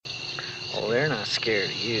Oh, they're not scared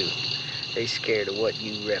of you. They scared of what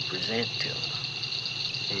you represent to them.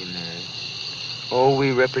 Hey, man. All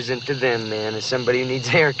we represent to them, man, is somebody who needs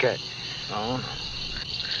a haircut. Oh, no.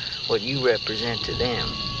 What you represent to them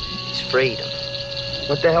is freedom.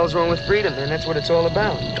 What the hell's wrong with freedom, man? That's what it's all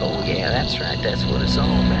about. Oh, yeah, that's right. That's what it's all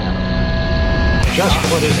about. Just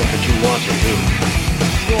what is it that you want to do?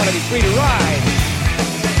 We want to be free to ride.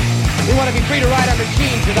 We want to be free to ride our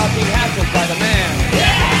machines without being hassled by the man.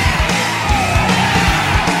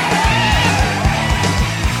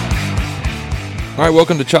 All right,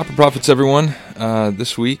 welcome to Chopper Profits, everyone.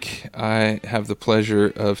 This week, I have the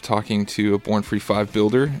pleasure of talking to a Born Free 5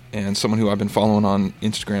 builder and someone who I've been following on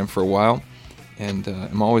Instagram for a while, and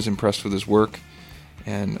I'm always impressed with his work,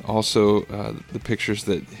 and also the pictures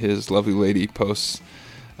that his lovely lady posts.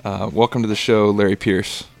 Welcome to the show, Larry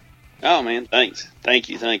Pierce. Oh, man, thanks. Thank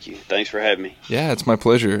you. Thanks for having me. Yeah, it's my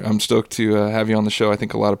pleasure. I'm stoked to have you on the show. I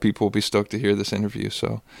think a lot of people will be stoked to hear this interview.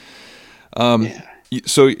 So,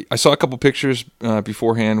 So I saw a couple pictures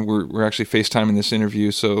beforehand. We're actually FaceTiming this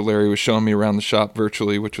interview, so Larry was showing me around the shop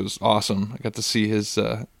virtually, which was awesome. I got to see his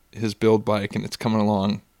build bike, and it's coming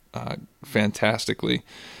along fantastically.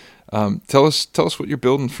 Tell us what you're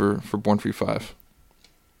building for Born Free 5.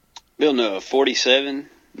 Building a 47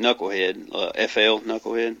 knucklehead, FL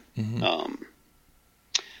knucklehead. Mm-hmm.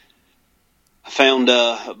 I found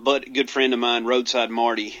a good friend of mine, Roadside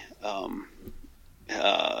Marty,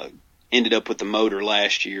 ended up with the motor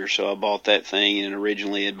last year, so I bought that thing, and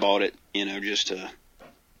originally had bought it, I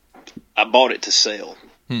bought it to sell,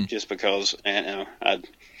 just because, I've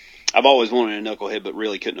always wanted a knucklehead, but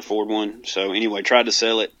really couldn't afford one. So anyway, tried to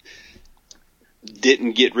sell it,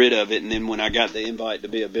 didn't get rid of it, and then when I got the invite to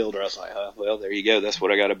be a builder, I was like, well, there you go, that's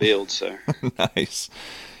what I got to build. So nice.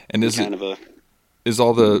 And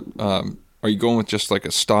are you going with just like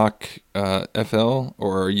a stock FL,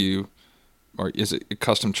 or is it a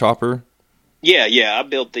custom chopper? Yeah. I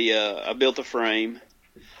built the frame.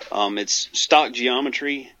 It's stock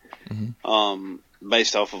geometry,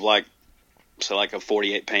 based off of like a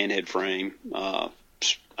 48 panhead frame.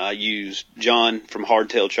 I use John from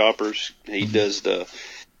Hardtail Choppers. He does the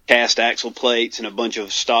cast axle plates and a bunch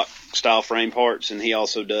of stock style frame parts, and he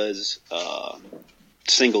also does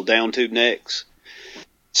single down tube necks.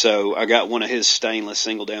 So I got one of his stainless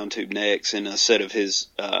single down tube necks and a set of his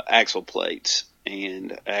axle plates,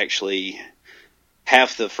 and actually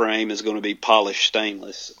half the frame is going to be polished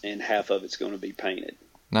stainless and half of it's going to be painted.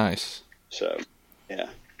 Nice. So, yeah.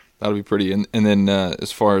 That'll be pretty. And then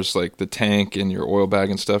as far as like the tank and your oil bag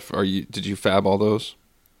and stuff, did you fab all those?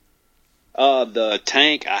 The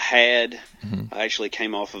tank I had, I actually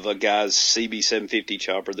came off of a guy's CB750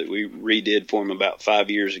 chopper that we redid for him about 5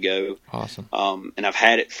 years ago. Awesome. And I've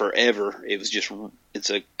had it forever. It's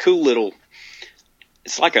a cool little,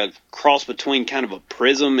 it's like a cross between kind of a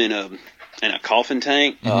prism and a coffin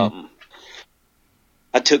tank.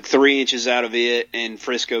 I took 3 inches out of it and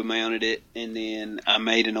Frisco mounted it, and then I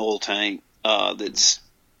made an oil tank that's,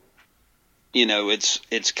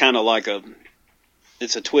 it's kind of like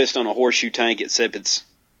it's a twist on a horseshoe tank, except it's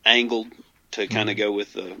angled to kind of go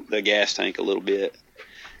with the gas tank a little bit.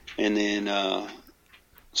 And then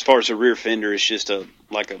as far as the rear fender, it's just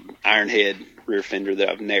like a iron head rear fender that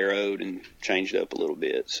I've narrowed and changed up a little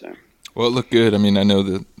bit. So. Well, it looked good. I mean, I know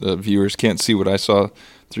the viewers can't see what I saw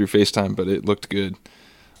through FaceTime, but it looked good.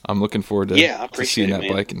 I'm looking forward to seeing that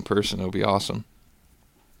bike in person. It'll be awesome.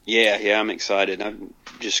 Yeah, I'm excited. I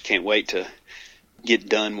just can't wait to get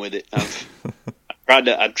done with it.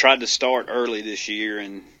 I tried to start early this year,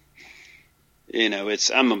 and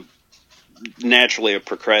I'm naturally a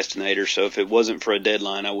procrastinator, so if it wasn't for a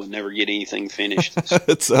deadline, I would never get anything finished.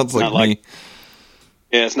 It sounds like me.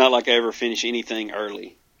 It's not like I ever finish anything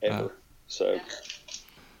early ever. So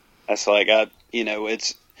that's like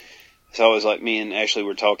it's always like me and Ashley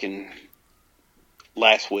were talking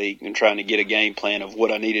last week and trying to get a game plan of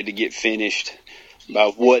what I needed to get finished by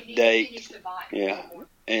what date. Yeah.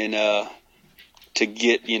 And to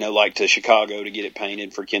get, like to Chicago to get it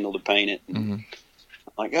painted, for Kendall to paint it. And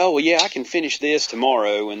like, oh, well, yeah, I can finish this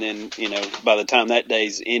tomorrow. And then, by the time that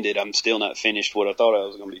day's ended, I'm still not finished what I thought I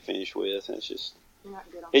was going to be finished with. And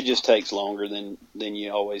it just takes longer than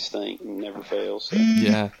you always think, and never fails. So.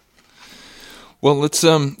 Yeah. Well, let's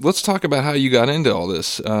talk about how you got into all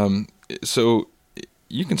this. So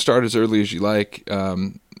you can start as early as you like,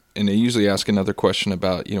 and they usually ask another question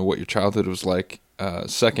about what your childhood was like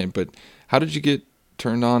second. But how did you get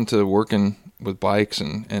turned on to working with bikes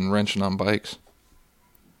and wrenching on bikes?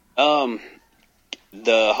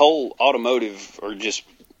 The whole automotive, or just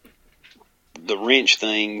the wrench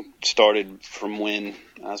thing, started from when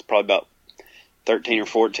I was probably about 13 or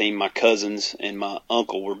 14, my cousins and my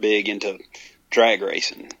uncle were big into drag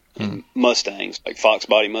racing and Mustangs, like Fox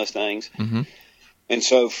body Mustangs. Mm-hmm. And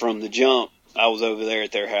so from the jump, I was over there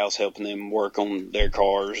at their house helping them work on their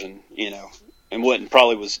cars, and and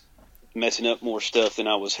probably was messing up more stuff than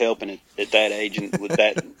I was helping at that age and with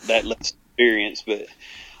that less experience. But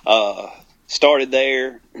started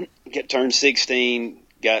there, turned 16,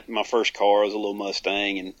 got my first car. It was a little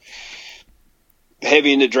Mustang, and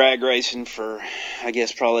heavy into drag racing for, I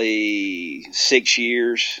guess, probably 6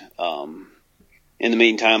 years. In the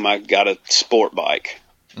meantime, I got a sport bike,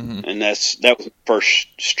 and that was the first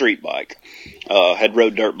street bike. Had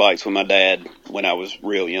rode dirt bikes with my dad when I was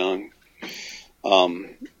real young.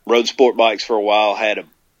 Rode sport bikes for a while.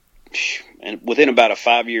 And within about a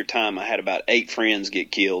 5-year time, I had about 8 friends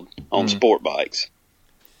get killed on sport bikes.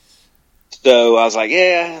 So I was like,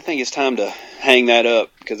 yeah, I think it's time to hang that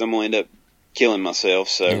up because I'm going to end up killing myself.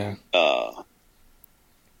 So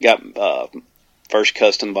got first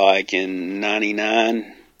custom bike in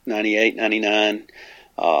 98, 99.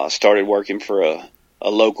 Started working for a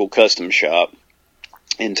local custom shop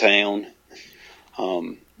in town.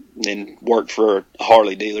 Then worked for a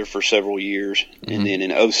Harley dealer for several years. And then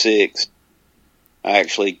in 06, I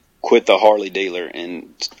actually quit the Harley dealer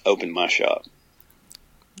and opened my shop.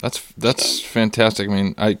 That's fantastic. I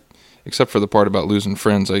mean, except for the part about losing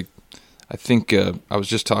friends, I think I was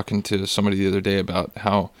just talking to somebody the other day about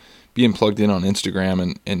how being plugged in on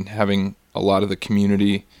Instagram and having a lot of the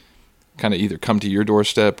community kind of either come to your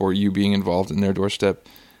doorstep or you being involved in their doorstep.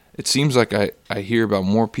 It seems like I hear about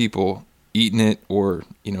more people eating it or,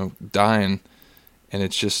 dying, and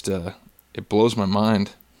it's just, it blows my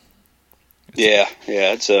mind.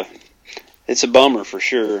 It's a bummer for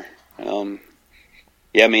sure. I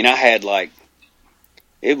mean, I had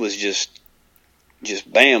it was just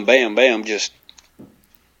bam, bam, bam, just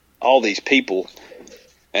all these people,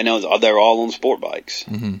 and they were all on sport bikes.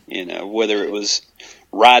 Whether it was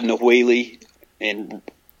riding a wheelie and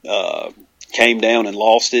came down and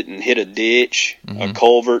lost it and hit a ditch, a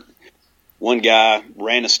culvert. One guy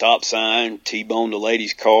ran a stop sign, T-boned a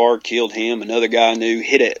lady's car, killed him. Another guy I knew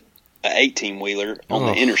hit an 18-wheeler on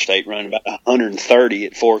the interstate running about 130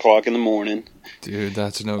 at 4 o'clock in the morning. Dude,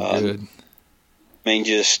 that's no good. I mean,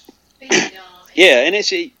 just, yeah, and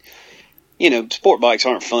it's, sport bikes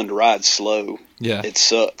aren't fun to ride slow. Yeah. It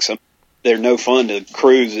sucks. They're no fun to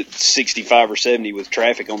cruise at 65 or 70 with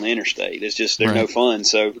traffic on the interstate. It's just, they're no fun.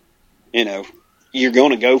 So, you're going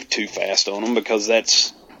to go too fast on them because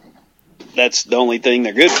that's the only thing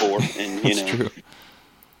they're good for. And, That's true.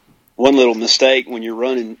 One little mistake when you're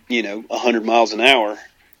running, 100 miles an hour,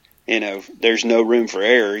 there's no room for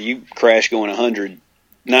error. You crash going 100,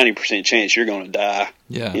 90% chance you're going to die.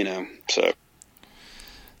 Yeah. So.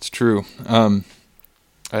 It's true.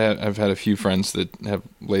 I've had a few friends that have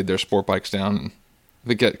laid their sport bikes down, and I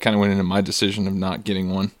think that kind of went into my decision of not getting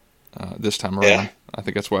one this time around. Yeah. I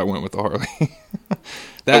think that's why I went with the Harley.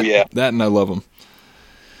 That and I love them.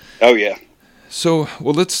 Oh yeah. So,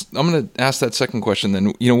 I'm going to ask that second question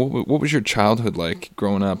then. What was your childhood like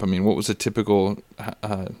growing up? I mean, what was a typical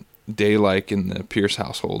day like in the Pierce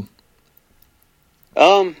household?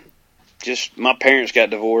 Just my parents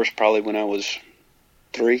got divorced probably when I was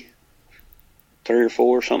 3 or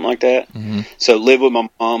 4, something like that. So lived with my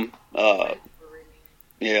mom.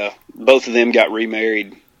 Both of them got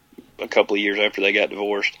remarried a couple of years after they got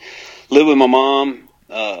divorced. Lived with my mom.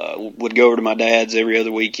 Would go over to my dad's every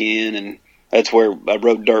other weekend, and that's where I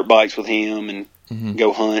rode dirt bikes with him and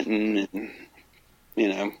go hunting.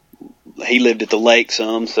 And, he lived at the lake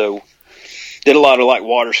some, so did a lot of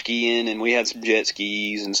water skiing, and we had some jet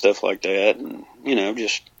skis and stuff like that. And,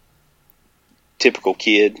 just typical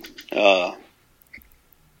kid.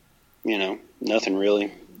 Nothing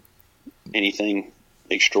really, anything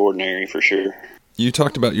extraordinary for sure. You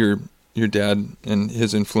talked about your dad and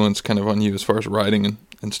his influence kind of on you as far as riding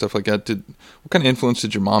and stuff like that. What kind of influence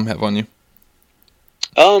did your mom have on you?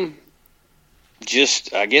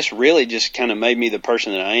 I guess really just kind of made me the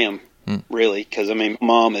person that I am, really. Cause I mean,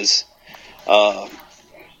 mom is, probably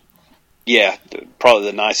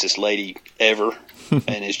the nicest lady ever.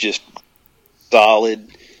 And is just solid,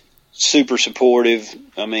 super supportive.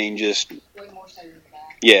 I mean, just,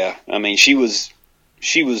 yeah, I mean, she was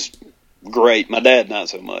great. My dad, not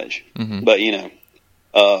so much, but yeah,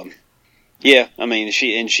 I mean,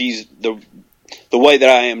 she's the way that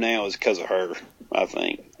I am now is because of her, I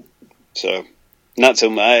think. So, not so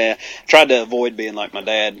much. I tried to avoid being like my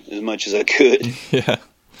dad as much as I could. Yeah.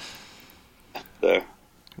 So.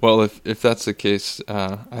 Well, if that's the case,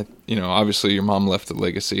 obviously your mom left a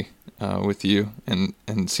legacy with you, and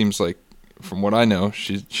it seems like from what I know,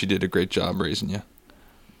 she did a great job raising you.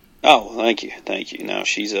 Oh, thank you. No,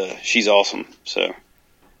 she's awesome. So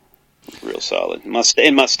real solid. My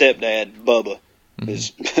stepdad, Bubba,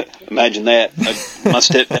 is imagine that. My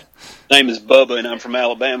stepdad's name is Bubba, and I'm from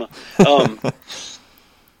Alabama.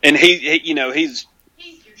 And he he's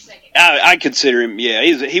your second. I consider him. Yeah,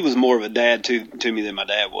 he was more of a dad to me than my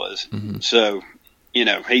dad was. Mm-hmm. So,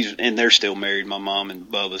 and they're still married, my mom and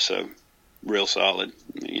Bubba. So real solid.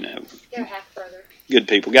 They're half brother. Good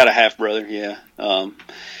people. Got a half brother. Yeah.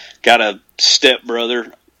 Got a step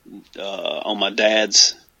brother on my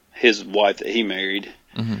dad's, his wife that he married.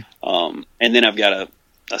 Mm-hmm. And then I've got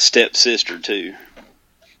a step sister too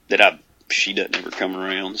that she doesn't ever come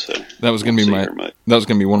around. So that was going to be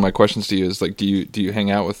one of my questions to you is like, do you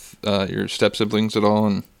hang out with your step siblings at all?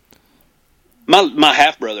 And my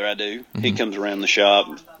half brother, I do. Mm-hmm. He comes around the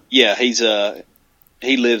shop. Yeah, he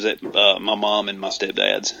lives at my mom and my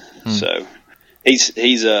stepdad's. Mm-hmm. So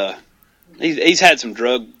he's had some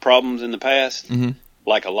drug problems in the past, mm-hmm.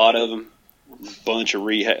 like a lot of them. Bunch of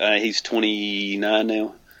rehab. He's 29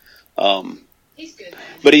 now. He's good.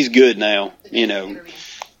 But he's good now.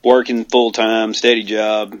 Working full time, steady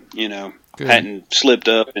job. Good. Hadn't slipped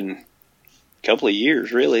up in a couple of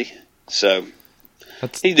years, really. So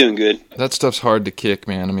he's doing good. That stuff's hard to kick,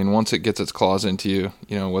 man. I mean, once it gets its claws into you,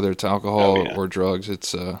 whether it's alcohol or drugs,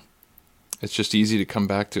 it's just easy to come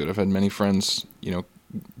back to it. I've had many friends,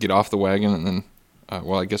 get off the wagon and then,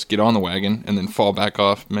 get on the wagon and then fall back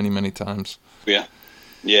off many, many times. Yeah.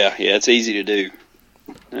 It's easy to do.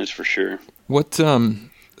 That's for sure. What?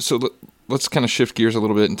 So let's kind of shift gears a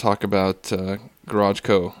little bit and talk about Garage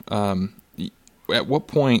Co. At what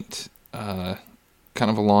point, kind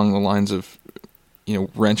of along the lines of,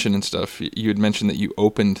 wrenching and stuff, you had mentioned that you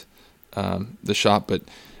opened the shop, but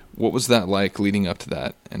what was that like leading up to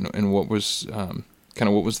that, and what was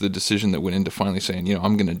what was the decision that went into finally saying,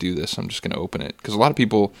 I'm going to do this, I'm just going to open it? Because a lot of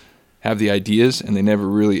people have the ideas and they never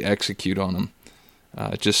really execute on them.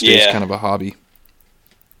 It just stays kind of a hobby.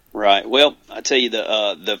 Right. Well, I tell you,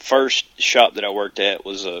 the first shop that I worked at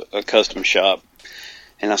was a custom shop,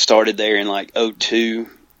 and I started there in like 01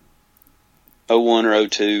 or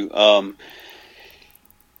 02.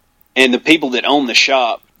 And the people that owned the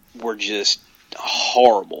shop were just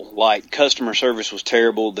horrible. Like, customer service was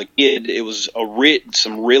terrible. The kid, it was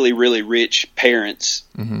some really, really rich parents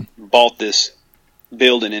mm-hmm. bought this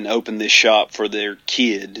building and opened this shop for their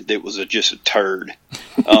kid that was just a turd.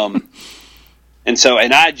 And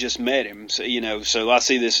I just met him, so I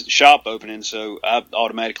see this shop opening, so I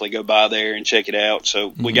automatically go by there and check it out.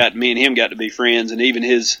 So mm-hmm. Me and him got to be friends, and even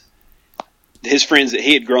his friends that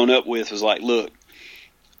he had grown up with was like, look,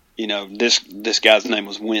 this guy's name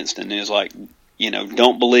was Winston, and he was like,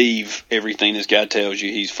 don't believe everything this guy tells you.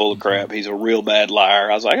 He's full of crap. He's a real bad liar.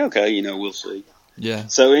 I was like, okay, we'll see. Yeah.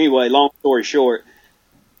 So anyway, long story short,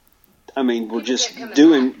 I mean, we're just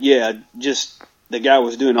doing, the guy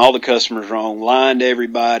was doing all the customers wrong, lying to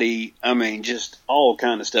everybody. I mean, just all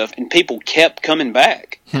kind of stuff. And people kept coming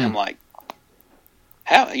back. And I'm like,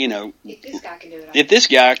 how, if this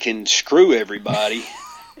guy can screw everybody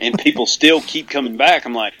and people still keep coming back,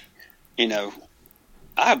 I'm like,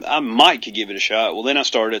 I might could give it a shot. Well, then I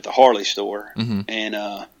started at the Harley store,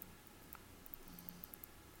 mm-hmm.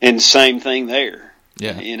 and same thing there.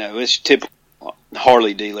 Yeah. It's typical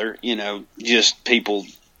Harley dealer, just people,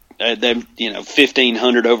 them,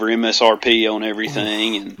 $1,500 over MSRP on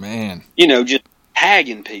everything. And, man, just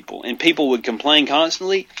tagging people, and people would complain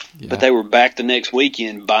constantly, but they were back the next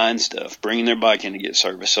weekend buying stuff, bringing their bike in to get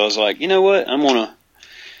service. So I was like, you know what? I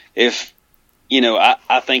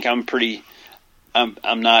think I'm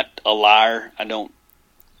not a liar. I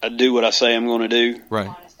do what I say I'm going to do.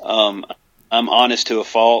 Right. I'm honest to a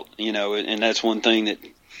fault, and that's one thing that,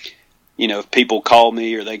 if people call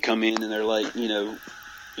me or they come in and they're like,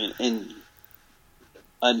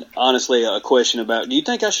 and honestly, a question about, do you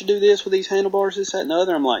think I should do this with these handlebars, this, that, and the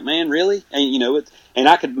other? I'm like, man, really? And, and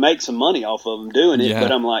I could make some money off of them doing it,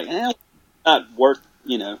 but I'm like, it's not worth,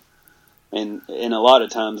 and a lot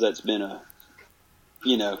of times that's been a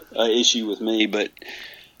issue with me, but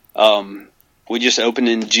we just opened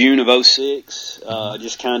in June of 2006.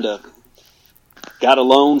 Just kind of got a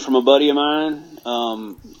loan from a buddy of mine,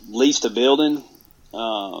 leased a building,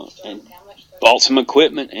 and bought some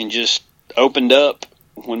equipment and just opened up.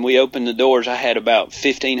 When we opened the doors, I had about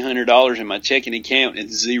 $1,500 in my checking account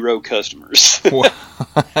and 0 customers.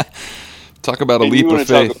 Talk about a leap of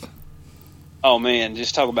faith. Oh man,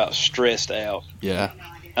 just talk about stressed out. Yeah.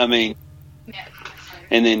 I mean,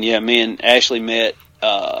 and then me and Ashley met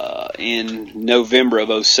in November of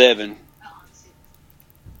 2007.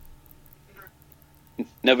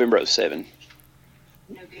 November 07.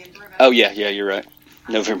 November. Oh, yeah, you're right.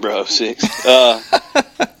 November 06.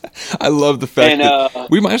 I love the fact And, that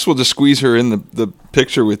we might as well just squeeze her in the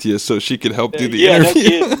picture with you so she could help do the yeah,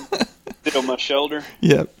 interview. no kidding. Sit on my shoulder.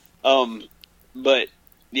 Yeah. But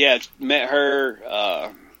yeah, met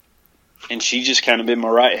her, and she just kind of been my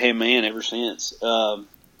right hand man ever since.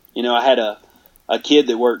 You know, I had a kid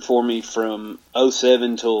that worked for me from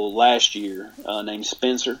 07 till last year, named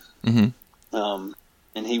Spencer. Mm-hmm.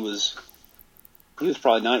 And he was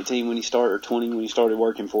probably 19 when he started, or 20 when he started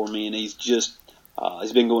working for me, and he's just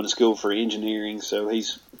he's been going to school for engineering, so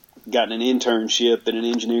he's gotten an internship at an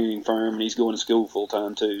engineering firm, and he's going to school full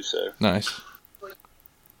time too. So Nice.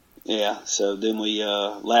 yeah. So then we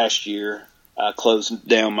last year I closed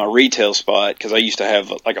down my retail spot because I used to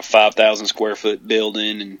have like a 5,000 square foot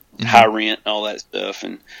building and high rent and all that stuff,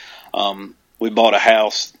 and we bought a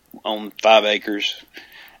house on 5 acres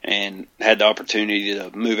and had the opportunity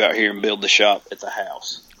to move out here and build the shop at the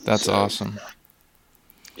house. That's awesome.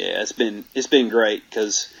 Yeah, it's been great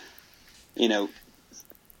because, you know,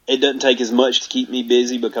 it doesn't take as much to keep me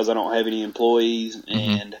busy because I don't have any employees,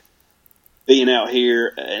 and being out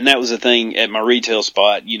here, and that was the thing at my retail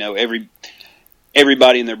spot, you know,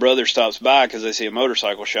 everybody and their brother stops by because they see a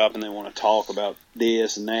motorcycle shop and they want to talk about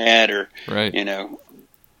this and that, or, Right. you know,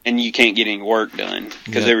 and you can't get any work done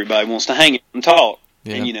because everybody wants to hang out and talk.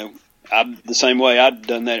 Yeah. And, you know, I'm the same way. I've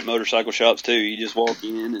done that at motorcycle shops too. You just walk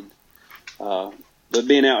in and, but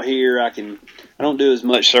being out here, I don't do as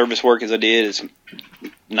much service work as I did. It's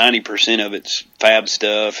 90% of it's fab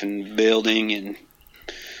stuff and building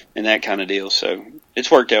and that kind of deal. So it's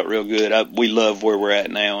worked out real good. We love where we're at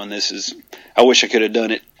now, and I wish I could have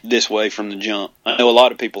done it this way from the jump. I know a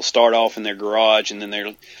lot of people start off in their garage and then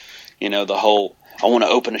they're, you know, the whole, I want to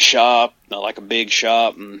open a shop, like a big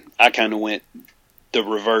shop, and I kind of went the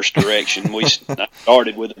reverse direction. I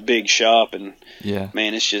started with a big shop, and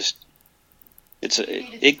man, it's just,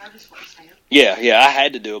 yeah, I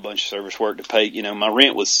had to do a bunch of service work to pay. You know, my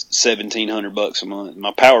rent was $1,700 a month.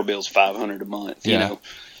 My power bill's $500 a month. You know,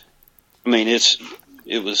 I mean,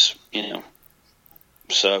 it was, you know.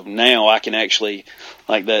 So now I can actually,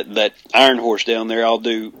 like that Iron Horse down there, I'll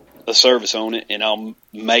do a service on it and I'll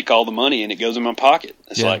make all the money and it goes in my pocket.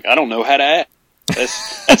 It's like, I don't know how to act.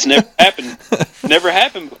 That's never happened. Never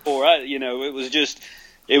happened before. It was just,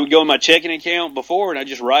 it would go in my checking account before and I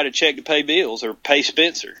just write a check to pay bills or pay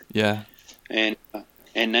Spencer. Yeah. And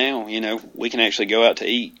now, you know, we can actually go out to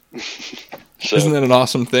eat. So, isn't that an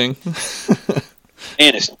awesome thing?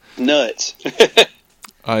 And it's nuts.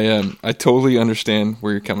 I totally understand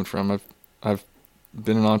where you're coming from. I've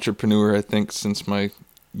been an entrepreneur, I think, since my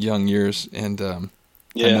young years, and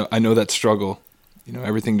I know that struggle. You know,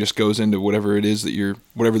 everything just goes into whatever it is that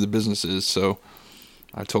whatever the business is. So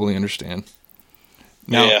I totally understand.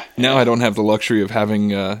 Now I don't have the luxury of having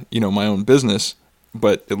my own business,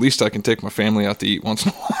 but at least I can take my family out to eat once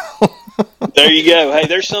in a while. There you go. Hey,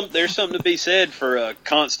 there's something to be said for a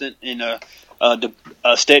constant and a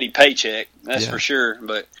steady paycheck. That's for sure.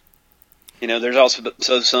 But you know, there's also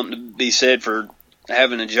something to be said for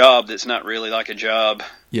having a job that's not really like a job.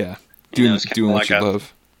 Yeah, doing what you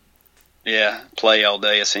love. Yeah, play all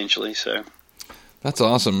day essentially. So that's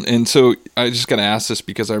awesome. And so I just got to ask this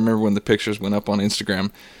because I remember when the pictures went up on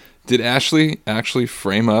Instagram. Did Ashley actually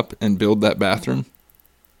frame up and build that bathroom?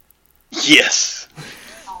 Yes.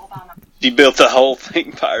 She built the whole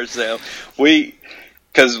thing by herself.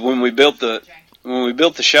 Because when we built the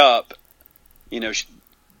shop, you know,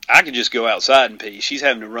 I could just go outside and pee. She's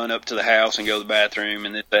having to run up to the house and go to the bathroom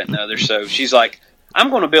and this, that, and the other. So she's like,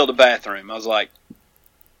 "I'm going to build a bathroom." I was like,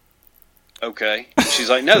 "Okay." And she's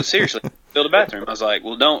like, "No, seriously, build a bathroom." I was like,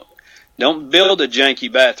 "Well, don't build a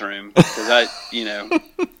janky bathroom because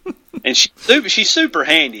And she's super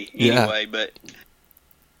handy anyway. But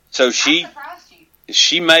so she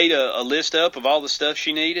made a list up of all the stuff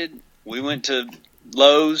she needed. We went to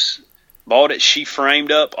Lowe's, bought it. She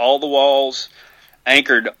framed up all the walls,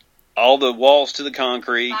 anchored all the walls to the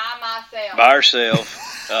concrete by herself.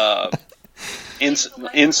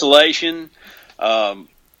 Insulation,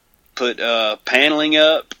 put paneling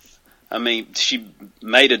up. I mean, she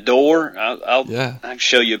made a door. I can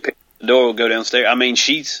show you a picture. The door will go downstairs. I mean,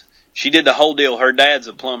 she did the whole deal. Her dad's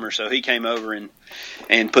a plumber, so he came over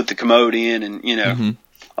and put the commode in and,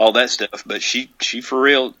 all that stuff. But she for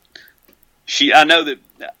real, I know that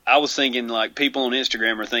I was thinking like people on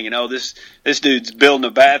Instagram are thinking, oh, this dude's building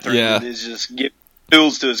a bathroom and is just giving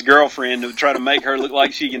tools to his girlfriend to try to make her look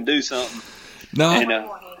like she can do something. No, and,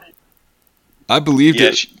 I believe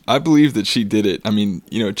that. I believe that she did it. I mean,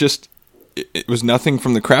 you know, just it was nothing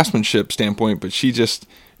from the craftsmanship standpoint, but she just,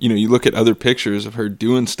 you look at other pictures of her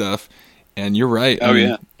doing stuff, and you're right. Oh,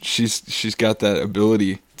 yeah. She's got that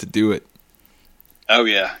ability to do it. Oh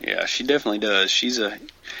yeah, she definitely does. She's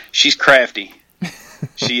crafty.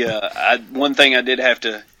 One thing I did have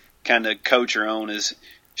to kind of coach her on is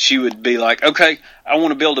she would be like, "Okay, I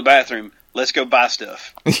want to build a bathroom. Let's go buy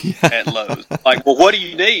stuff at Lowe's." Like, well, what do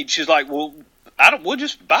you need? She's like, "Well, we'll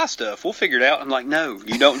just buy stuff. We'll figure it out." I'm like, "No,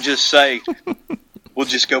 you don't just say we'll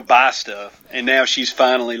just go buy stuff." And now she's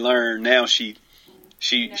finally learned. Now she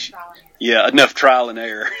enough trial and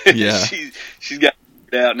error. Yeah. she's got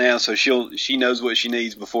it out now, so she knows what she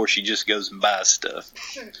needs before she just goes and buys stuff.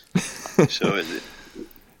 So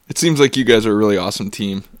it seems like you guys are a really awesome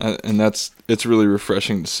team, and it's really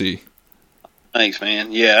refreshing to see. Thanks,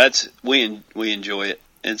 man. Yeah, we enjoy it.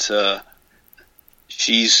 It's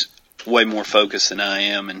she's way more focused than I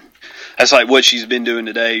am, and that's like what she's been doing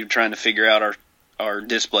today, trying to figure out our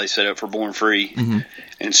display setup for Born Free. Mm-hmm.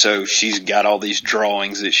 And so she's got all these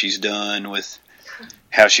drawings that she's done with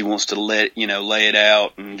how she wants to lay it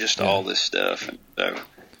out and just all this stuff. And so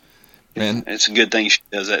man, it's a good thing she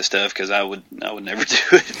does that stuff, because I would never do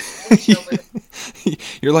it.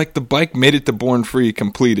 You're like, the bike made it to Born Free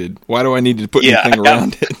completed. Why do I need to put anything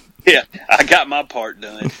around it? Yeah, I got my part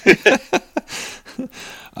done.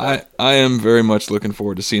 I am very much looking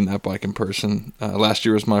forward to seeing that bike in person. Last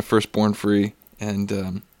year was my first Born Free,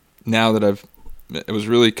 and now that it was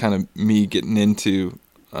really kind of me getting into,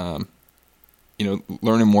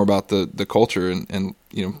 learning more about the culture and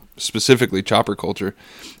specifically chopper culture,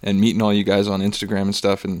 and meeting all you guys on Instagram and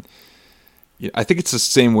stuff. And I think it's the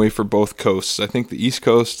same way for both coasts. I think the East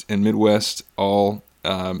Coast and Midwest all,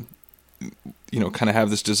 kind of have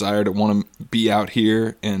this desire to want to be out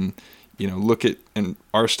here and, look at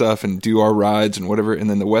our stuff and do our rides and whatever. And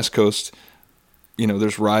then the West Coast,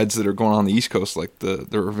 there's rides that are going on the East Coast, like the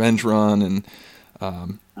Revenge Run and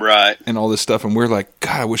right, and all this stuff. And we're like,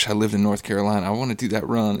 God, I wish I lived in North Carolina. I want to do that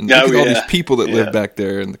run. And look at all these people that live back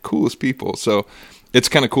there, and the coolest people. So it's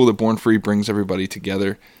kind of cool that Born Free brings everybody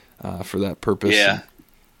together for that purpose. Yeah.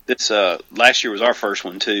 This last year was our first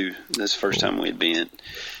one too. This is the first time we had been,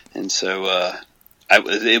 and so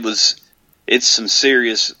it's some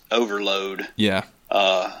serious overload. Yeah.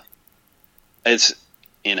 It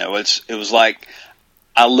was like,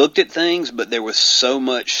 I looked at things, but there was so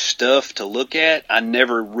much stuff to look at. I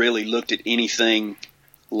never really looked at anything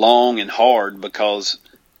long and hard, because,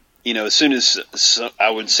 as soon as I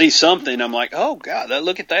would see something, I'm like, oh God,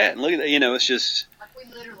 look at that, and look at that. It's just, Like, we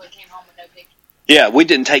literally came home with no pictures. yeah, we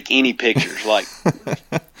didn't take any pictures. Like,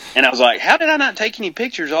 and I was like, how did I not take any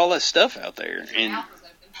pictures? All that stuff out there. The And mouth was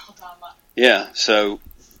open the whole time. yeah, so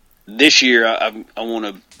this year I want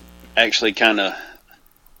to actually kind of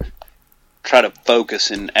try to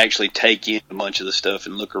focus and actually take in a bunch of the stuff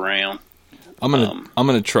and look around. I'm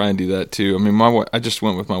gonna try and do that too. I mean, I just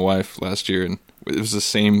went with my wife last year, and it was the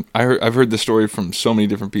same. I've heard the story from so many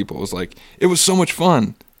different people. It was like, it was so much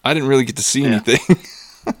fun. I didn't really get to see anything.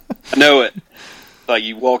 I know it. Like,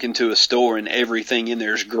 you walk into a store and everything in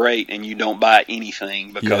there is great, and you don't buy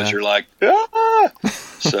anything because you're like, ah!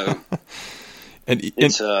 So and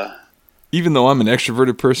it's even though I'm an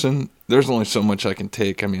extroverted person, there's only so much I can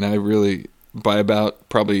take. I mean, I really, by about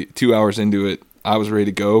probably 2 hours into it, I was ready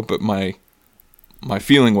to go, but my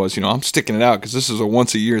feeling was, I'm sticking it out because this is a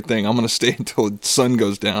once a year thing. I'm going to stay until the sun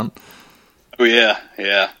goes down. Oh yeah.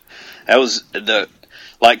 That was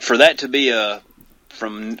for that to be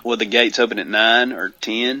the gates open at 9 or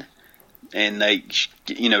 10, and they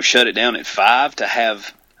shut it down at 5, to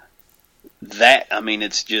have that. I mean,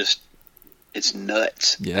 it's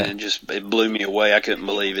nuts. Yeah. And it blew me away. I couldn't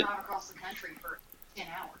believe it. Drive across the country for 10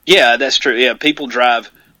 hours. Yeah, that's true. Yeah, people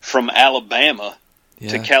drive from Alabama Yeah.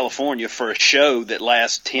 to California for a show that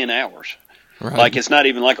lasts 10 hours. Right. Like, it's not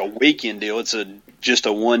even like a weekend deal. It's just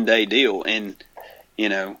a one-day deal. And,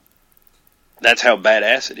 that's how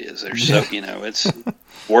badass it is. There's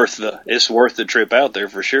it's worth the trip out there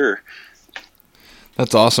for sure.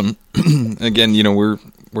 That's awesome. Again,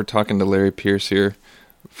 we're talking to Larry Pierce here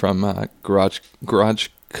from Garage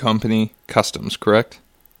Company Customs, correct?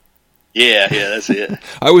 Yeah, that's it.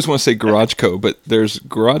 I always want to say Garage Co, but there's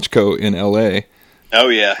Garage Co in LA. Oh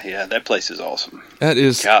yeah, that place is awesome. That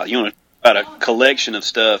is. God, you want to talk about a collection of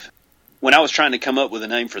stuff. When I was trying to come up with a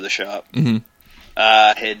name for the shop, Mm-hmm.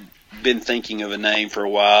 I had been thinking of a name for a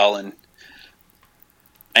while, and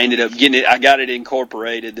I ended up getting it. I got it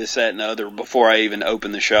incorporated, this, that, and the other, before I even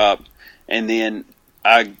opened the shop. And then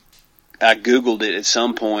I Googled it at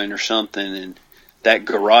some point or something, and that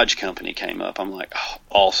Garage Company came up. I'm like, oh,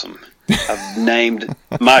 awesome. I've named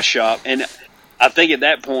my shop. And I think at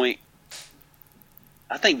that point,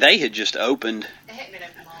 I think they had just opened They hadn't been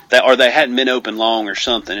open long. that, or they hadn't been open long or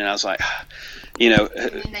something. And I was like, you know,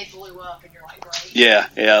 And then they blew up, and you're like, great.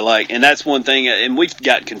 yeah, like, and that's one thing. And we've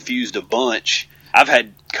got confused a bunch. I've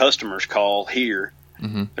had customers call here.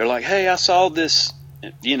 Mm-hmm. They're like, hey, I saw this,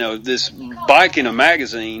 you know, this bike in a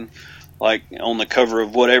magazine, like on the cover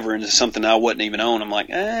of whatever, and it's something I wasn't even on. I'm like,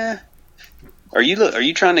 are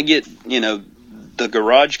you trying to get, you know, the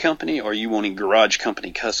Garage Company, or are you wanting Garage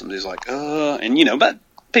Company Customs? He's like, and you know, but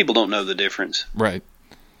people don't know the difference. Right.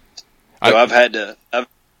 So I've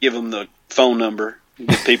give them the phone number,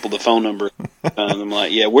 give people the phone number. I'm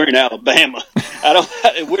like, yeah, we're in Alabama.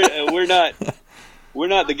 We're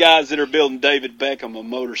not the guys that are building David Beckham a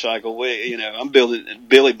motorcycle. I'm building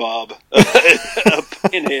Billy Bob a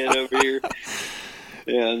pinhead over here.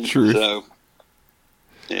 Yeah, True. So,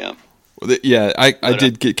 yeah. Yeah, I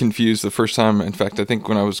did get confused the first time. In fact, I think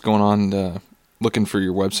when I was going on looking for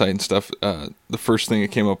your website and stuff, the first thing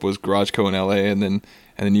that came up was Garage Co. in LA, and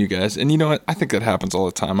then you guys. And you know what? I think that happens all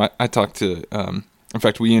the time. I talked to, in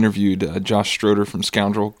fact, we interviewed Josh Stroder from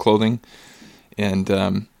Scoundrel Clothing, and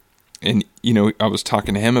you know, I was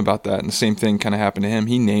talking to him about that, and the same thing kind of happened to him.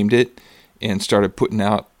 He named it and started putting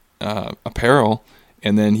out apparel.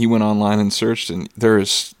 And then he went online and searched, and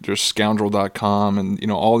there's scoundrel.com and, you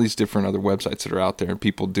know, all these different other websites that are out there, and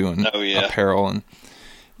people doing apparel. And,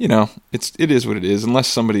 you know, it is what it is. Unless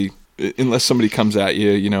somebody comes at you,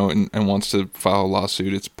 you know, and wants to file a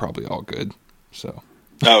lawsuit, it's probably all good. So.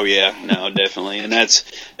 Oh yeah, no, definitely. And that's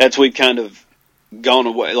we've kind of gone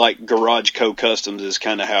away. Like Garage Co. Customs is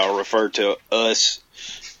kind of how I refer to us.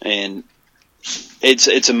 And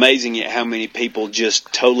it's amazing at how many people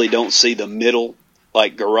just totally don't see the middle.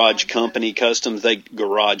 Like Garage Company Customs, they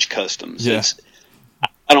Garage Customs. Yeah.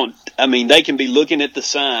 I mean, they can be looking at the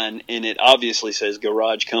sign and it obviously says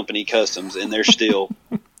Garage Company Customs, and they're still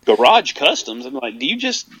Garage Customs. I'm like, do you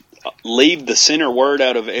just leave the center word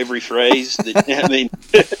out of every phrase? I mean,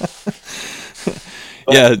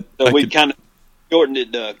 yeah. So we kind of shortened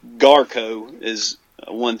it to Garco is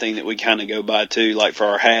one thing that we kind of go by too, like for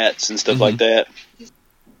our hats and stuff like that.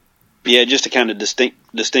 Yeah, just to kind of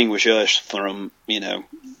distinguish us from, you know,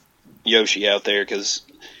 Yoshi out there, because,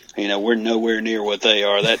 you know, we're nowhere near what they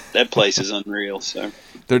are. That place is unreal. So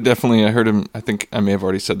they're definitely, I heard him, I think I may have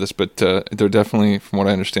already said this, but they're definitely, from what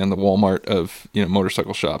I understand, the Walmart of, you know,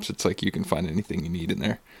 motorcycle shops. It's like you can find anything you need in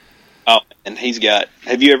there. Oh, and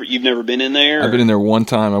you've never been in there? I've been in there one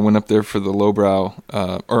time. I went up there for the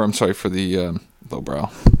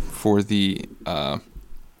for the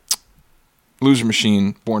Loser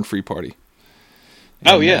Machine Born Free party.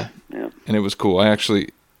 And, yeah. And it was cool.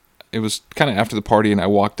 It was kind of after the party, and I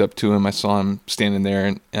walked up to him. I saw him standing there,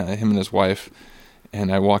 and him and his wife.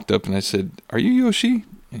 And I walked up and I said, "Are you Yoshi?"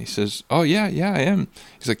 And he says, "Oh yeah, I am."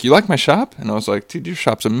 He's like, "You like my shop?" And I was like, "Dude, your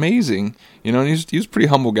shop's amazing." You know, and he was a pretty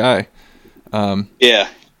humble guy. Yeah.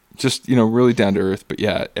 Just, you know, really down to earth. But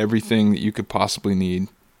yeah, everything that you could possibly need,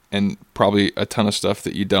 and probably a ton of stuff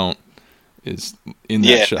that you don't, is in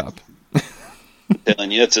that shop. I'm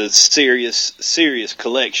telling you, it's a serious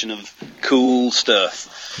collection of cool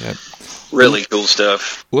stuff. Yep. Really cool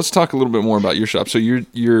stuff. Let's talk a little bit more about your shop. So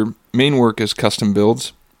your main work is custom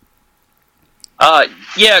builds?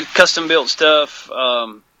 Yeah, custom built stuff.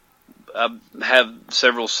 I have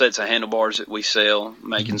several sets of handlebars that we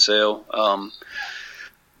make and sell.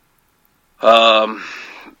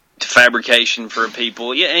 Fabrication for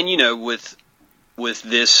people. Yeah, and you know, with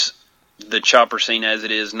this, the chopper scene as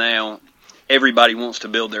it is now, everybody wants to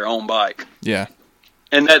build their own bike. Yeah.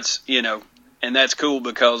 And that's cool,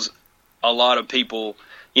 because a lot of people,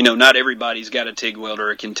 you know, not everybody's got a TIG welder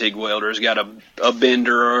or can TIG welder, has got a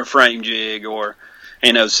bender or a frame jig, or,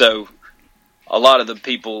 you know, so a lot of the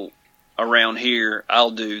people around here,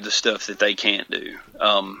 I'll do the stuff that they can't do.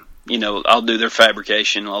 You know, I'll do their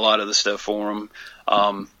fabrication, a lot of the stuff for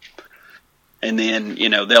them. And then, you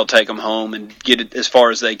know, they'll take them home and get it as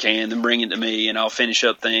far as they can, then bring it to me, and I'll finish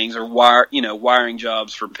up things, or wiring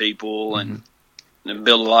jobs for people, and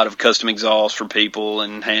build a lot of custom exhausts for people,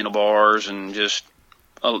 and handlebars, and just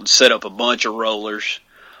I'll set up a bunch of rollers.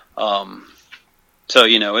 So,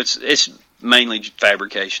 you know, it's mainly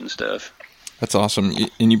fabrication stuff. That's awesome.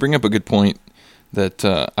 And you bring up a good point that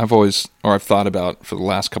I've thought about for the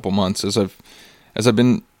last couple months as I've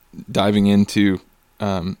been diving into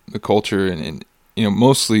the culture and you know,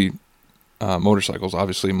 mostly motorcycles,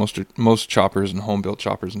 obviously, most choppers and home built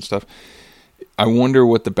choppers and stuff. I wonder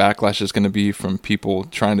what the backlash is going to be from people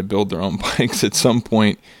trying to build their own bikes at some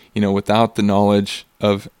point, you know, without the knowledge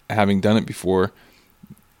of having done it before.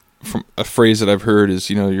 From a phrase that I've heard is,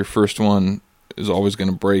 you know, your first one is always going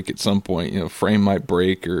to break at some point. Frame might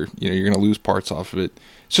break, or you're going to lose parts off of it.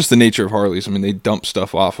 It's just the nature of Harleys. I mean, they dump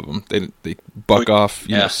stuff off of them. They buck off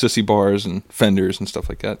sissy bars and fenders and stuff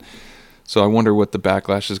like that. So I wonder what the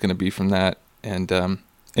backlash is going to be from that. And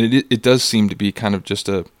it does seem to be kind of just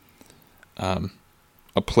a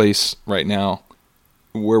place right now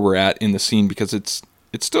where we're at in the scene, because it's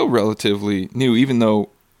still relatively new, even though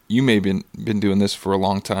you may have been doing this for a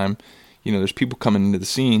long time. There's people coming into the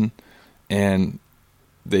scene and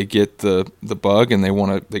they get the bug and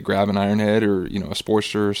they grab an Ironhead or a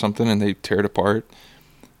Sportster or something and they tear it apart.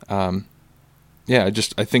 I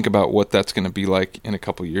think about what that's going to be like in a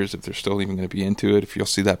couple of years, if they're still even going to be into it, if you'll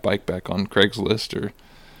see that bike back on Craigslist or.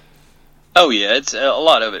 Oh yeah, it's a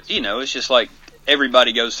lot of it. It's just like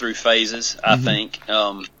everybody goes through phases, I think.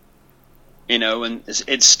 And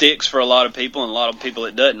it sticks for a lot of people, and a lot of people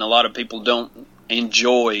it doesn't. A lot of people don't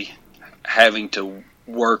enjoy having to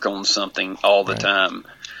work on something all the time.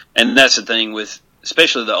 And that's the thing with,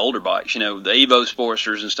 especially the older bikes, the Evo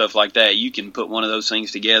Sportsters and stuff like that. You can put one of those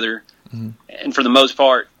things together, and for the most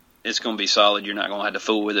part, it's going to be solid. You're not going to have to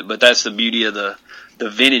fool with it. But that's the beauty of the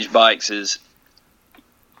vintage bikes is,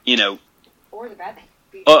 Or the bad thing.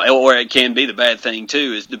 or it can be the bad thing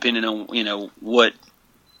too, is depending on,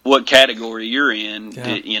 what category you're in.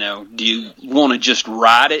 Yeah. Do you want to just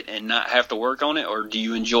ride it and not have to work on it, or do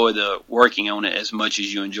you enjoy the working on it as much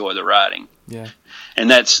as you enjoy the riding? Yeah. And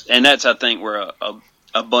that's I think where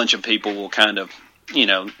a bunch of people will kind of,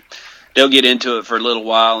 they'll get into it for a little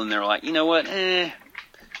while and they're like, you know what,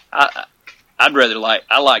 I'd rather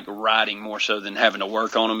I like riding more so than having to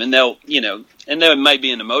work on them. And they may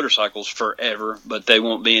be into motorcycles forever, but they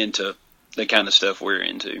won't be into the kind of stuff we're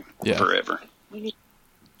into forever.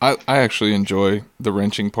 I actually enjoy the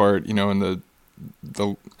wrenching part, and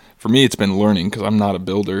the for me it's been learning, because I'm not a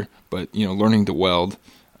builder, but learning to weld,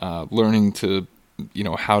 learning to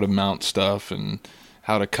how to mount stuff and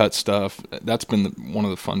how to cut stuff. That's been one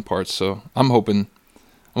of the fun parts. So I'm hoping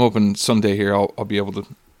someday here I'll be able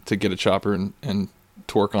to get a chopper and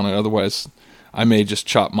torque on it. Otherwise, I may just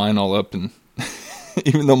chop mine all up, and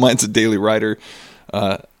even though mine's a daily rider,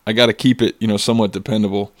 I got to keep it somewhat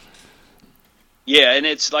dependable. Yeah, and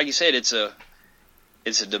it's like you said, it's a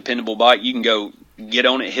dependable bike. You can go get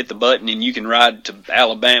on it, hit the button, and you can ride to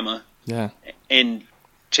Alabama. Yeah. And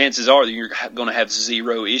chances are that you're going to have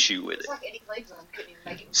zero issue with it. It's like Eddie Cleveland couldn't even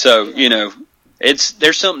make it. So,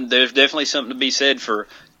 there's definitely something to be said for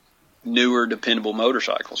newer, dependable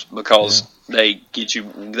motorcycles, because they get you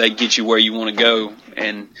where you want to go.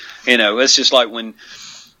 And it's just like when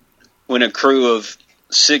a crew of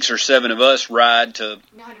 6 or 7 of us ride to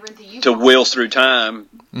Wheels Through Time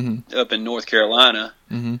up in North Carolina.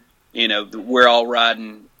 We're all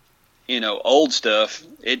riding old stuff.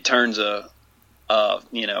 It turns a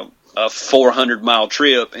 400-mile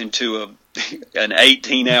trip into an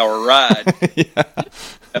 18-hour ride.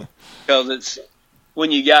 Because it's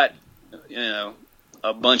when you got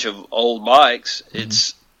a bunch of old bikes,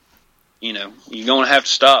 it's you're going to have to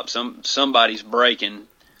stop. Somebody's braking.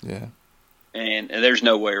 Yeah. And there's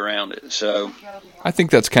no way around it. So I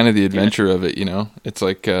think that's kind of the adventure of it, It's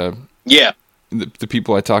like the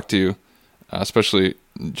people I talk to, especially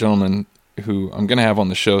gentlemen who I'm going to have on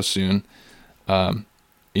the show soon,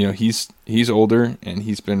 he's older and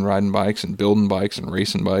he's been riding bikes and building bikes and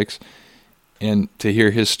racing bikes, and to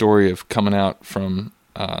hear his story of coming out from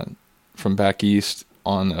back east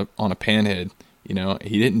on a panhead,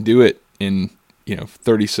 he didn't do it in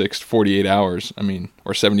 36 to 48 hours,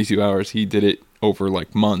 or 72 hours. He did it over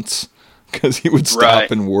like months, because he would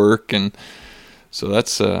stop and work. And so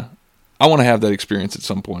that's, I want to have that experience at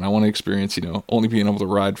some point. I want to experience, only being able to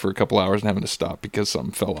ride for a couple hours and having to stop because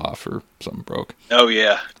something fell off or something broke. Oh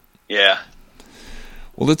yeah. Yeah.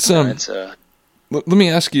 Well, let's, let me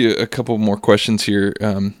ask you a couple more questions here.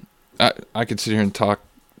 I could sit here and talk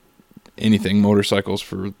anything motorcycles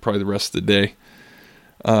for probably the rest of the day.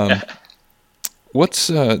 What's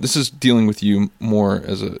this is dealing with you more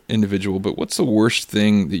as an individual, but what's the worst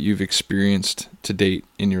thing that you've experienced to date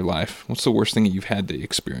in your life? What's the worst thing that you've had to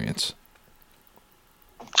experience?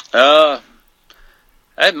 Probably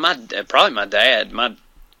my dad.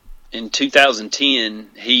 In 2010,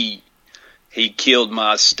 he killed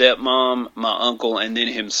my stepmom, my uncle, and then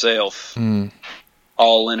himself,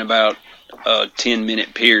 all in about a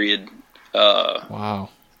 10-minute period. Wow.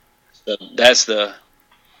 So that's the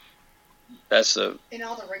and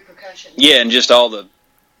all the repercussions. Yeah, and just all the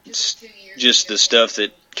just the stuff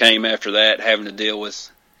that came after that, having to deal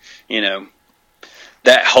with,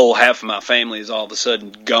 that whole half of my family is all of a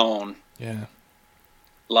sudden gone. Yeah.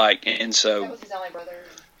 And so that was his only brother.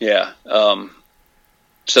 yeah.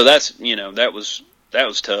 so that's, that was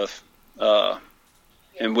tough.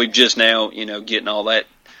 And we've just now, getting all that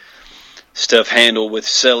stuff handled with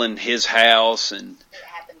selling his house, and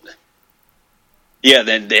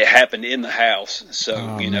then it happened in the house. So,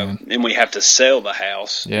 and we have to sell the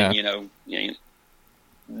house. Yeah. And,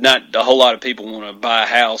 not a whole lot of people want to buy a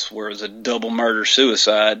house where it's a double murder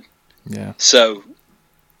suicide. Yeah. So,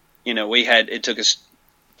 it took us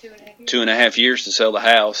 2.5 years to sell the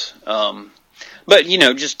house. But,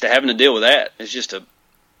 just having to deal with that, it's just out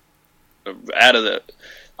of the...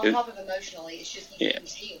 On top of emotionally, it's just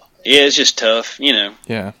he's healing. Yeah, it's just tough, Yeah.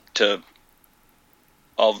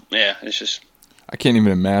 It's just... I can't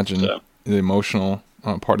even imagine the emotional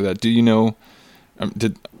part of that. Do you know,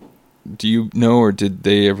 or did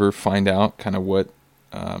they ever find out kind of what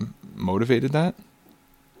motivated that?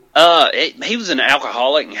 He was an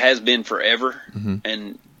alcoholic and has been forever. Mm-hmm.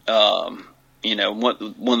 And, one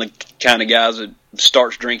of the kind of guys that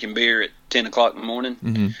starts drinking beer at 10 o'clock in the morning.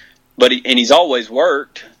 Mm-hmm. But he's always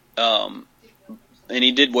worked, and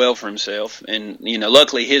he did well for himself. And,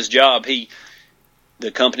 luckily his job, the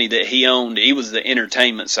company that he owned, he was the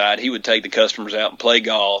entertainment side. He would take the customers out and play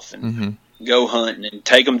golf and mm-hmm. go hunting and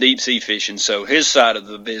take them deep sea fishing. So his side of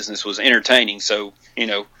the business was entertaining. So,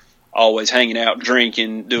 always hanging out,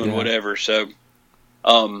 drinking, doing whatever. So,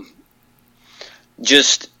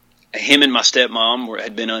 just him and my stepmom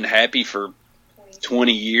had been unhappy for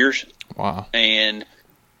 20 years. Wow. And,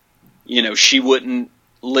 she wouldn't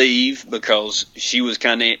leave because she was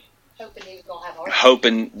kind of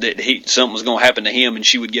hoping that something was going to happen to him and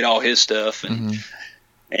she would get all his stuff. And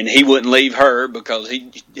and he wouldn't leave her because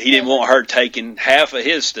he didn't want her taking half of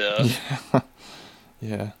his stuff.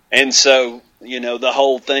 Yeah. And so, the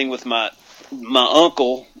whole thing with my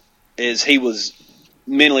uncle is he was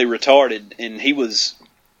mentally retarded, and he was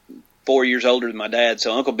 4 years older than my dad.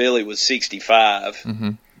 So Uncle Billy was 65.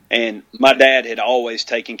 Mm-hmm. And my dad had always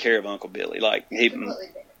taken care of Uncle Billy. Like he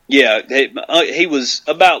was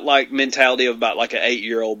about like mentality of about like an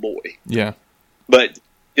 8-year-old boy. Yeah. But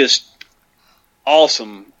just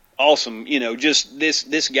awesome. Just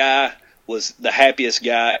this guy was the happiest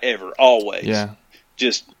guy ever, always. Yeah.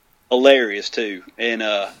 Just hilarious too. And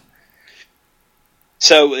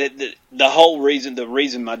so the whole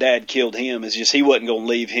reason my dad killed him is just he wasn't going to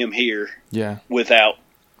leave him here. Yeah. Without.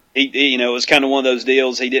 It was kind of one of those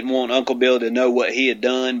deals. He didn't want Uncle Bill to know what he had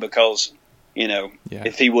done because,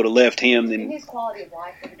 if he would have left him, then his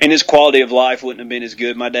quality of life wouldn't have been as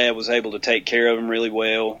good. My dad was able to take care of him really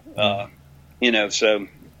well, so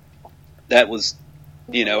that was,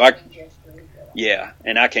 and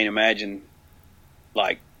I can't imagine,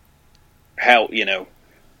 like, how, Uncle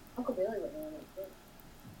Billy wouldn't know.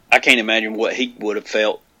 I can't imagine what he would have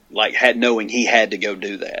felt like knowing he had to go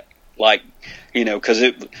do that. Like, because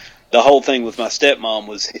the whole thing with my stepmom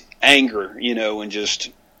was anger, and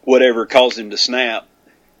just whatever caused him to snap.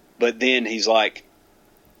 But then he's like,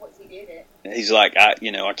 once he did it, he's like, I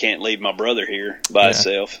can't leave my brother here by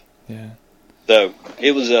himself. Yeah. So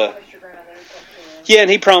it was and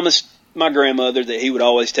he promised my grandmother that he would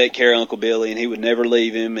always take care of Uncle Billy and he would never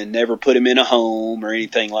leave him and never put him in a home or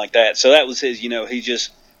anything like that. So that was his, he just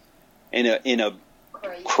in a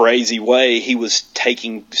crazy way, he was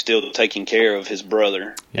still taking care of his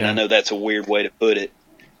brother. Yeah. And I know that's a weird way to put it,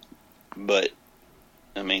 but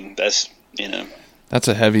I mean, that's, That's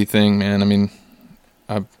a heavy thing, man. I mean,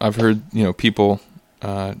 I've heard, people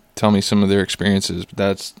tell me some of their experiences,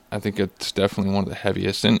 but I think it's definitely one of the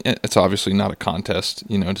heaviest. And it's obviously not a contest,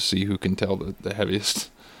 to see who can tell the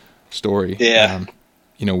heaviest story. Yeah.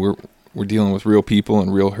 We're dealing with real people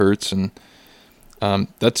and real hurts, and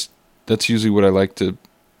that's usually what I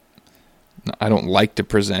don't like to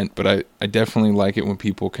present, but I definitely like it when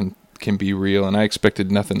people can be real, and I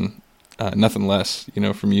expected nothing less,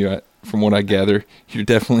 from you. From what I gather, you're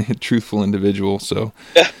definitely a truthful individual. So,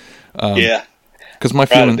 yeah, because my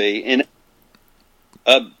feeling. To be. And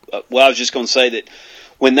I was just going to say that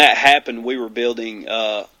when that happened, we were building.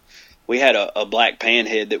 We had a black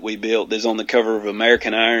panhead that we built. That's on the cover of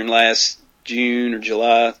American Iron last June or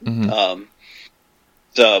July. Mm-hmm.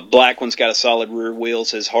 The black one's got a solid rear wheel,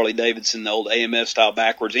 says Harley Davidson, the old AMF style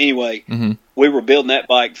backwards. Anyway, mm-hmm. we were building that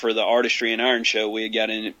bike for the Artistry and Iron Show. We had got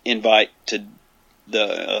an invite to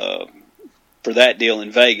for that deal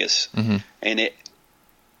in Vegas, mm-hmm. and it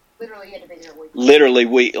literally had to be there a week. Literally,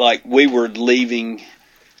 we were leaving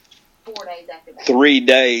 4 days after that. 3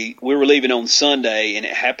 days. We were leaving on Sunday, and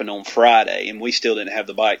it happened on Friday, and we still didn't have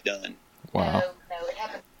the bike done. Wow. No, it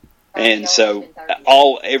happened. And so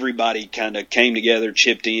everybody kind of came together,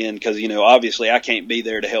 chipped in, because, obviously I can't be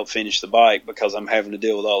there to help finish the bike because I'm having to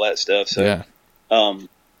deal with all that stuff. So, yeah.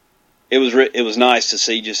 it was nice to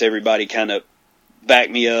see just everybody kind of back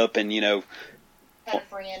me up, and Had a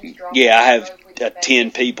friend drop yeah, I off have the road with your 10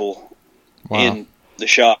 baby. people Wow. in the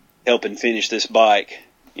shop helping finish this bike.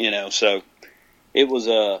 So it was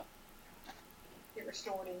It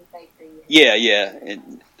restored anything for you. yeah,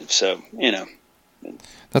 and so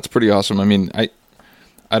That's pretty awesome. I mean,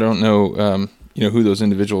 I don't know, who those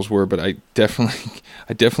individuals were, but I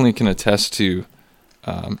definitely can attest to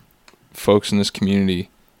folks in this community,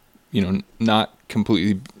 not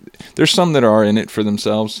completely. There's some that are in it for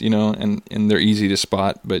themselves, and they're easy to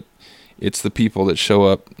spot, but it's the people that show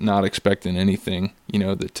up not expecting anything,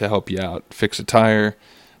 to help you out, fix a tire,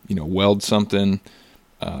 weld something,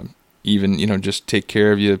 even, just take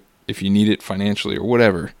care of you if you need it financially or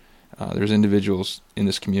whatever. There's individuals in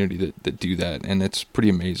this community that do that, and it's pretty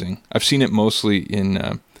amazing. I've seen it mostly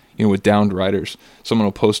in, with downed riders. Someone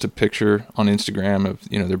will post a picture on Instagram of,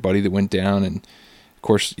 their buddy that went down, and of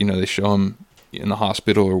course, they show them in the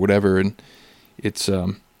hospital or whatever, and it's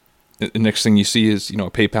the next thing you see is, a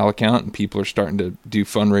PayPal account, and people are starting to do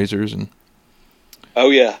fundraisers, and oh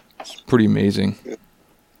yeah, it's pretty amazing.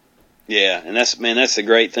 yeah, and that's the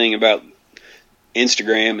great thing about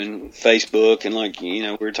Instagram and Facebook, and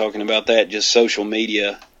we were talking about that, just social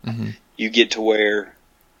media. Mm-hmm. You get to where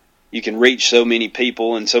you can reach so many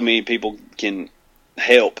people, and so many people can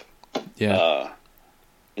help. Yeah.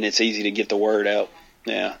 And it's easy to get the word out.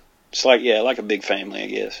 Yeah. It's like a big family, I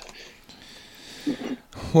guess.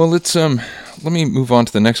 Well, let me move on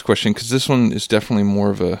to the next question, because this one is definitely more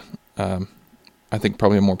of a, I think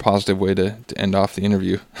probably a more positive way to end off the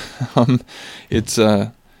interview.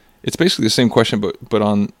 It's basically the same question, but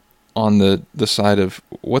on the side of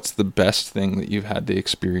what's the best thing that you've had to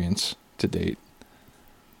experience to date?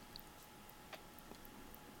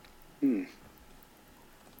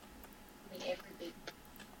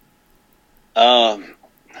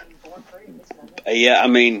 Yeah, I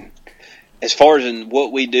mean, as far as in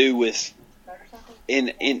what we do with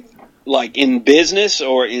in business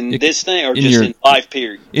or in this thing, or just in life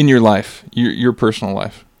period? In your life, your personal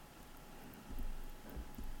life.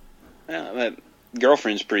 My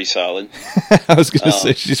girlfriend's pretty solid. I was going to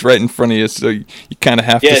say she's right in front of you, so you kind of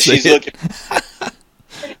have to say she's it.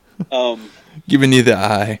 looking. Giving you the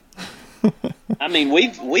eye. I mean,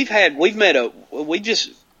 we've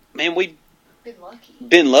Been lucky.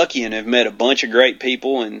 been lucky and have met a bunch of great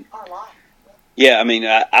people, and Our life. yeah, I mean,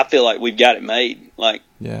 I feel like we've got it made. Like,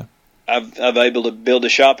 Yeah. I've able to build a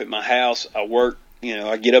shop at my house. I work,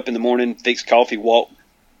 I get up in the morning, fix coffee, walk,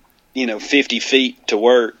 50 feet to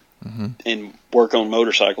work, Mm-hmm. and work on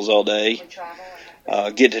motorcycles all day. We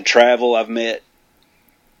travel. Get to travel. I've met,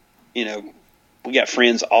 we got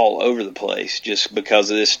friends all over the place just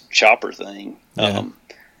because of this chopper thing. Yeah.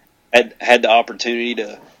 Had the opportunity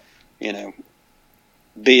to,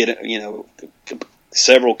 be at,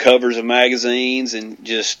 several covers of magazines, and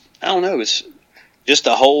just, I don't know, it's just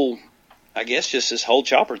the whole, I guess just this whole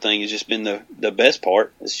chopper thing has just been the best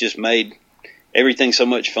part. It's just made everything so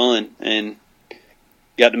much fun, and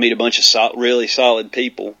got to meet a bunch of really solid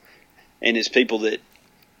people, and it's people that,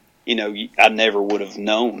 I never would have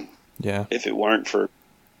known Yeah. if it weren't for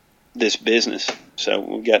this business. So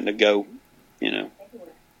we've gotten to go, Everywhere.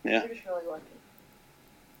 yeah, We're just really lucky.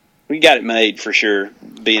 we got it made for sure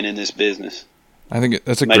being in this business. I think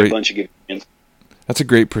that's Made a bunch of good friends. That's a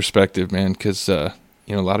great perspective, man, because, a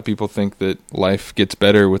lot of people think that life gets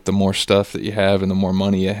better with the more stuff that you have and the more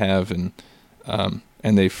money you have, and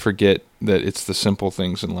they forget that it's the simple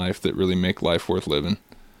things in life that really make life worth living.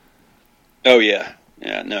 Oh yeah.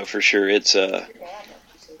 Yeah, no, for sure. It's, Your dad helped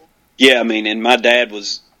you see that. yeah, I mean, and my dad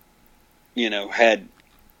was, had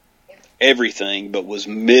everything, but was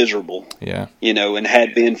miserable, Yeah. and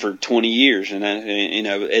had been for 20 years. And,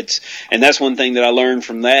 and that's one thing that I learned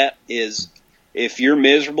from that is if you're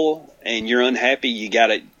miserable and you're unhappy,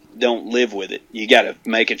 don't live with it. You got to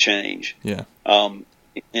make a change. Yeah.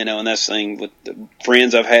 And that's the thing with the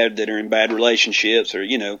friends I've had that are in bad relationships or,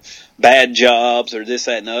 bad jobs or this,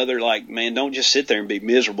 that, and the other. Like, man, don't just sit there and be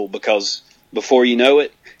miserable, because before you know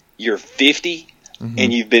it, you're 50 Mm-hmm.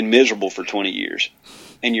 and you've been miserable for 20 years.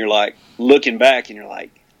 And you're like looking back and you're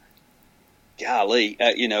like, golly,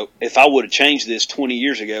 if I would have changed this 20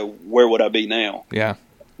 years ago, where would I be now? Yeah.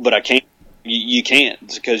 But I can't. You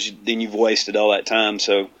can't, because then you've wasted all that time.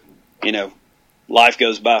 So, life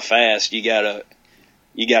goes by fast. You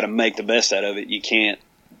gotta make the best out of it. You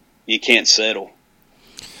can't settle.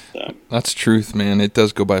 So. That's truth, man. It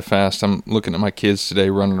does go by fast. I'm looking at my kids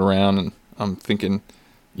today running around, and I'm thinking,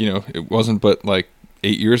 it wasn't but like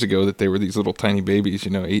 8 years ago that they were these little tiny babies,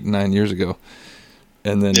 8 and 9 years ago.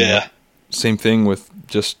 And then Yeah. same thing with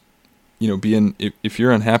just if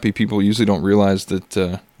you're unhappy, people usually don't realize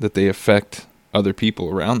that they affect other people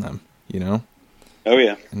around them, Oh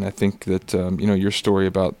yeah. And I think that your story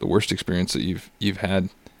about the worst experience that you've had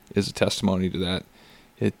is a testimony to that.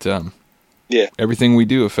 It everything we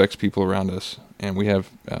do affects people around us, and we have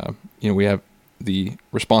we have the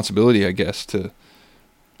responsibility, I guess, to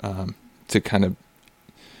kind of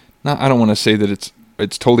I don't want to say that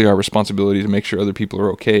it's totally our responsibility to make sure other people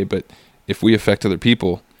are okay, but if we affect other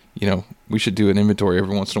people, we should do an inventory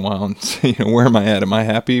every once in a while and say, where am I at? Am I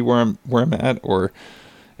happy where I'm at, or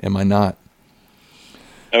am I not?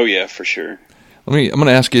 Oh yeah, for sure. I'm going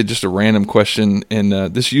to ask you just a random question, and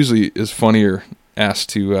this usually is funnier asked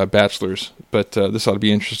to bachelors, but this ought to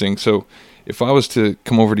be interesting. So, if I was to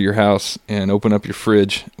come over to your house and open up your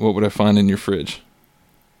fridge, what would I find in your fridge?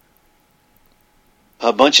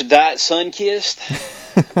 A bunch of Diet Sunkist.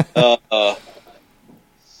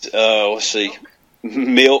 Let's see,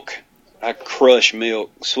 milk. I crush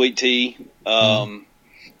milk. Sweet tea.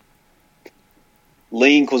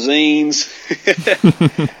 Lean cuisines.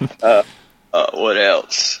 What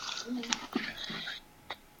else?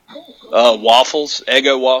 Waffles,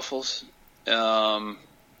 Eggo waffles.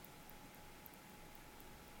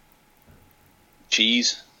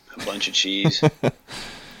 Cheese, a bunch of cheese.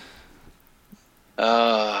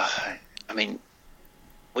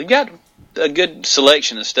 We've got a good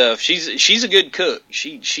selection of stuff. She's a good cook.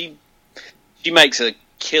 She makes a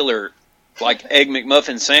killer like Egg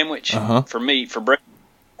McMuffin sandwich for me for breakfast.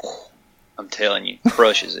 I'm telling you,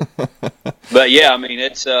 crushes it. But yeah,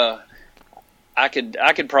 it's I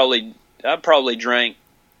probably drank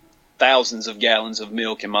thousands of gallons of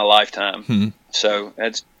milk in my lifetime. So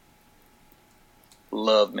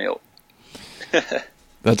love milk.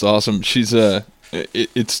 That's awesome. She's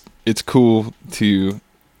it's cool to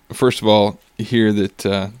first of all hear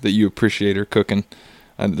that you appreciate her cooking.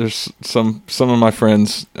 There's some of my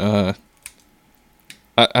friends.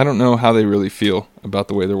 I don't know how they really feel about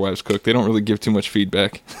the way their wives cook. They don't really give too much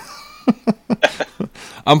feedback.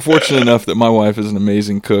 I'm fortunate enough that my wife is an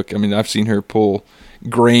amazing cook. I've seen her pull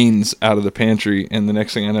grains out of the pantry, and the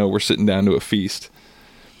next thing I know, we're sitting down to a feast.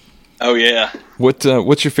 Oh yeah.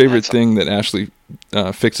 What's your favorite thing that Ashley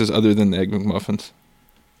fixes other than the Egg McMuffins?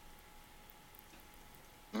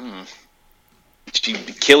 She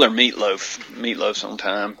killer meatloaf's on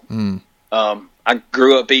time. I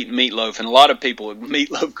grew up eating meatloaf, and a lot of people,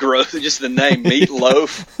 meatloaf gross. Just the name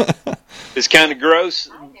meatloaf is kind of gross.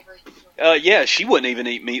 Yeah, she wouldn't even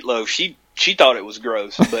eat meatloaf. She thought it was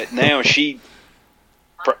gross, but now she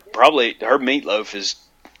probably her meatloaf is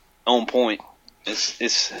on point.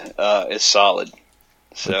 It's solid.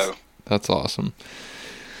 So that's awesome.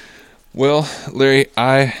 Well, Larry,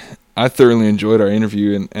 I thoroughly enjoyed our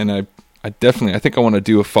interview, and I definitely, I think I want to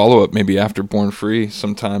do a follow-up maybe after Born Free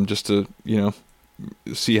sometime just to,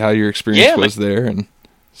 see how your experience was there and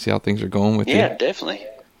see how things are going with you. Yeah, definitely.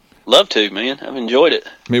 Love to, man. I've enjoyed it.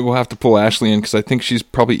 Maybe we'll have to pull Ashley in because I think she's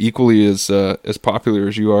probably equally as popular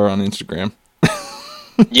as you are on Instagram.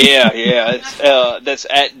 Yeah. It's, that's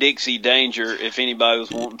at Dixie Danger if anybody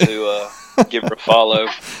was wanting to give her a follow.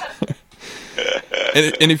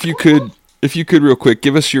 And if you could real quick,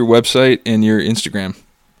 give us your website and your Instagram.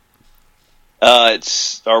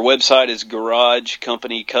 It's our website is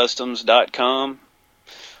garagecompanycustoms.com.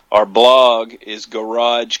 Our blog is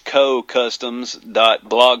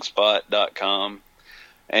garagecocustoms.blogspot.com,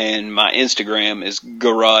 and my Instagram is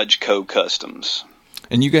garagecocustoms.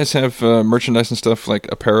 And you guys have merchandise and stuff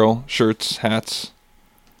like apparel, shirts, hats?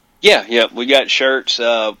 Yeah, we got shirts.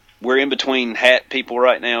 We're in between hat people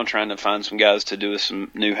right now, trying to find some guys to do us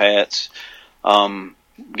some new hats.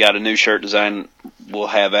 Got a new shirt design we'll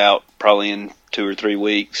have out probably in 2 or 3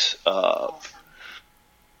 weeks.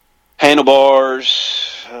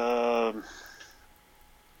 Handlebars.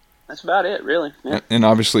 That's about it, really. Yeah. And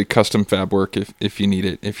obviously custom fab work if you need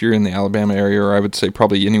it. If you're in the Alabama area, or I would say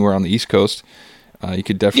probably anywhere on the East Coast, you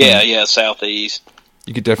could definitely... Yeah, Southeast.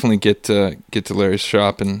 You could definitely get to Larry's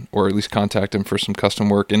shop or at least contact him for some custom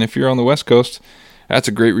work. And if you're on the West Coast, that's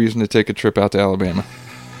a great reason to take a trip out to Alabama.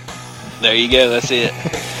 There you go. That's it.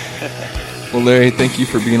 Well, Larry, thank you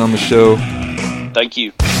for being on the show. Thank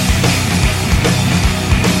you.